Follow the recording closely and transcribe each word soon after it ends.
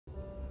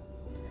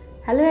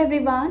Hello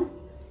everyone,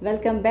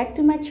 welcome back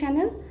to my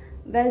channel.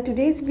 Well,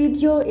 today's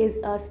video is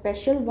a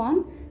special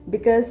one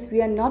because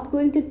we are not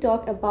going to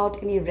talk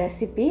about any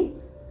recipe.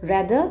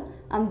 Rather,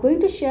 I'm going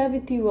to share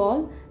with you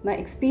all my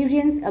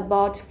experience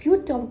about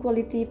few top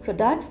quality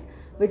products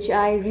which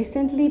I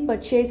recently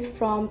purchased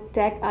from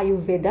TAC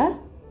Ayurveda.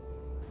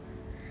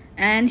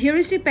 And here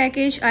is the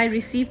package I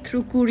received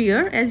through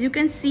courier. As you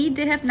can see,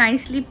 they have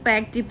nicely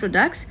packed the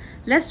products.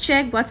 Let's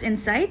check what's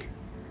inside.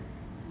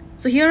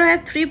 So here I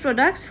have three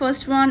products.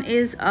 First one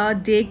is a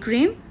day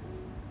cream.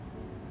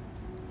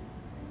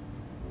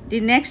 The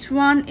next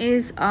one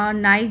is a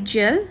night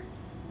gel.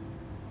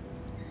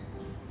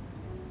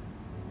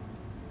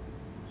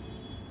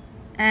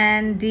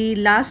 And the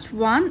last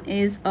one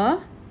is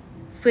a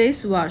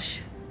face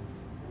wash.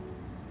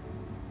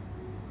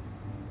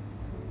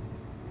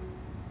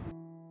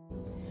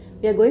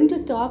 We are going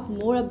to talk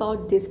more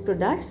about these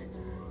products,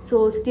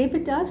 so stay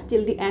with us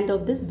till the end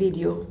of this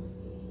video.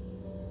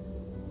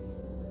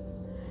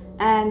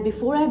 And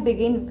before I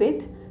begin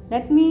with,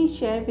 let me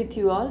share with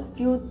you all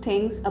few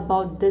things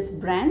about this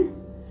brand.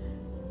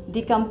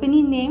 The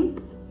company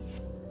name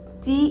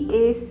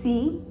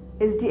T.A.C.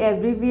 is the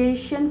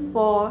abbreviation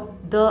for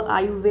the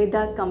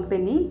Ayurveda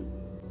company.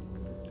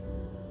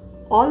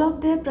 All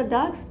of their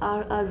products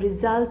are a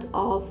result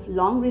of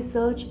long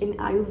research in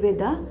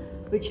Ayurveda,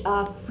 which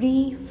are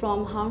free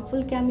from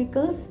harmful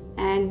chemicals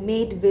and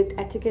made with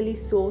ethically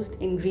sourced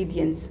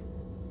ingredients.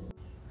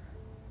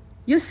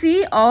 You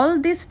see, all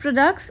these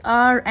products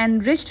are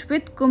enriched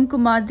with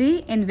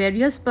kumkumadi in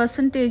various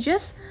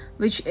percentages,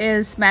 which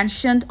is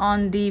mentioned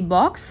on the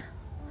box.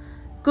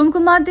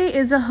 Kumkumadi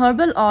is a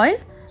herbal oil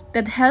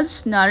that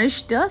helps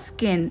nourish the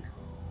skin.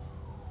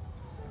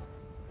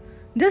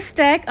 This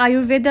TAC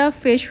Ayurveda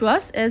face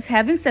wash is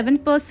having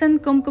 7%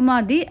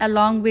 kumkumadi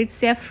along with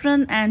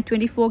saffron and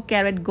 24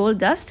 karat gold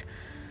dust,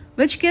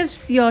 which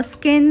gives your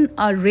skin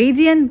a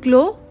radiant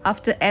glow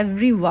after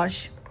every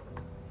wash.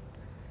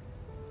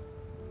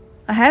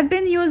 I have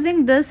been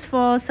using this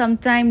for some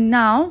time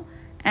now,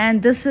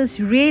 and this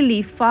is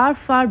really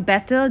far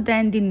better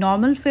than the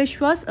normal face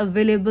wash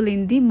available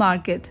in the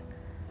market.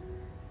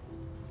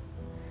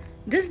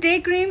 This day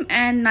cream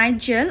and night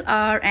gel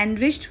are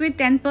enriched with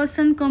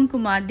 10%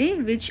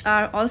 kumkumadi, which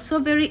are also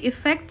very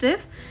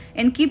effective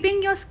in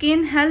keeping your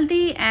skin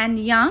healthy and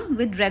young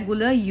with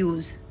regular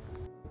use.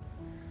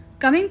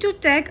 Coming to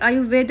TAC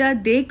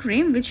Ayurveda day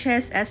cream, which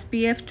has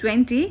SPF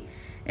 20,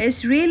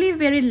 is really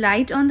very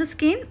light on the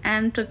skin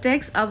and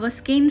protects our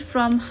skin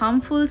from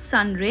harmful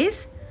sun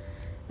rays.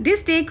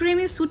 This day cream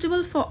is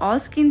suitable for all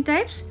skin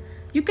types.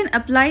 You can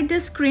apply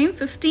this cream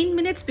 15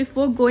 minutes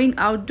before going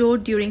outdoor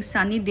during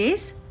sunny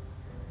days.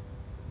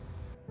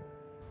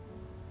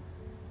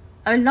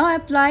 I will now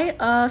apply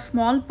a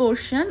small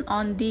portion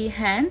on the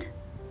hand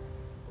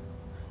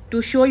to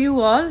show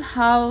you all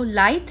how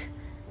light,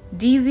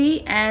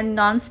 dewy and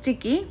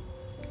non-sticky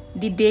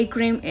the day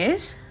cream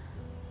is.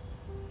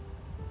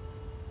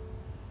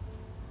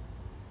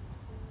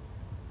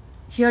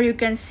 Here you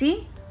can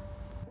see.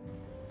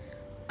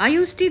 I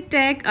use the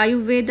TAC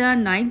Ayurveda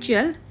night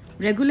gel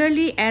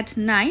regularly at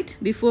night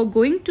before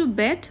going to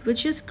bed,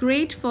 which is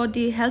great for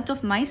the health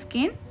of my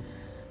skin.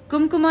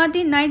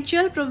 Kumkumadi night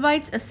gel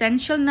provides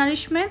essential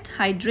nourishment,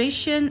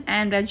 hydration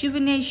and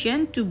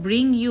rejuvenation to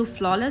bring you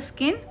flawless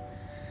skin.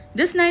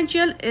 This night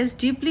gel is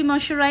deeply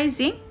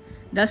moisturizing,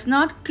 does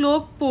not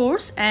clog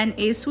pores and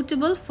is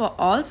suitable for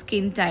all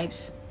skin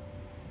types.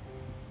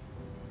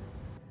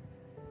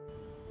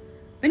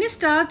 When you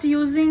start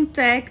using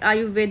TAC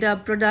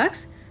Ayurveda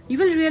products, you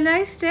will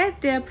realize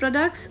that their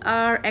products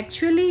are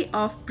actually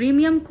of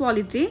premium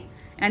quality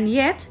and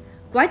yet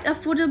quite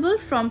affordable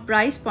from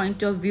price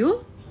point of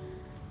view.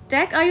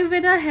 TAC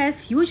Ayurveda has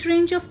huge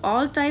range of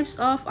all types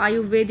of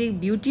Ayurvedic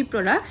beauty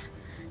products.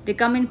 They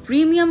come in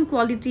premium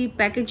quality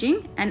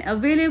packaging and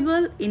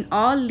available in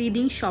all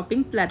leading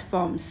shopping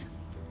platforms.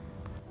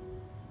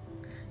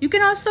 You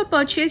can also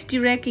purchase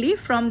directly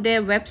from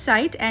their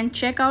website and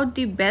check out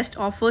the best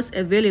offers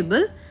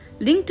available.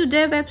 Link to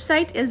their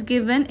website is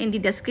given in the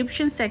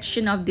description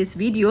section of this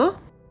video.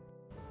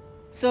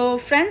 So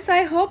friends,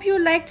 I hope you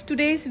liked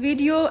today's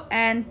video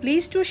and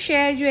please do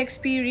share your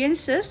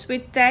experiences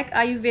with TAC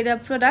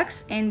Ayurveda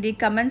products in the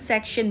comment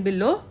section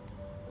below.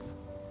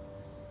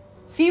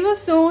 See you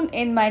soon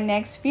in my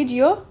next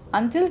video.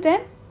 Until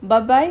then,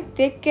 bye bye,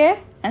 take care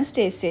and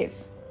stay safe.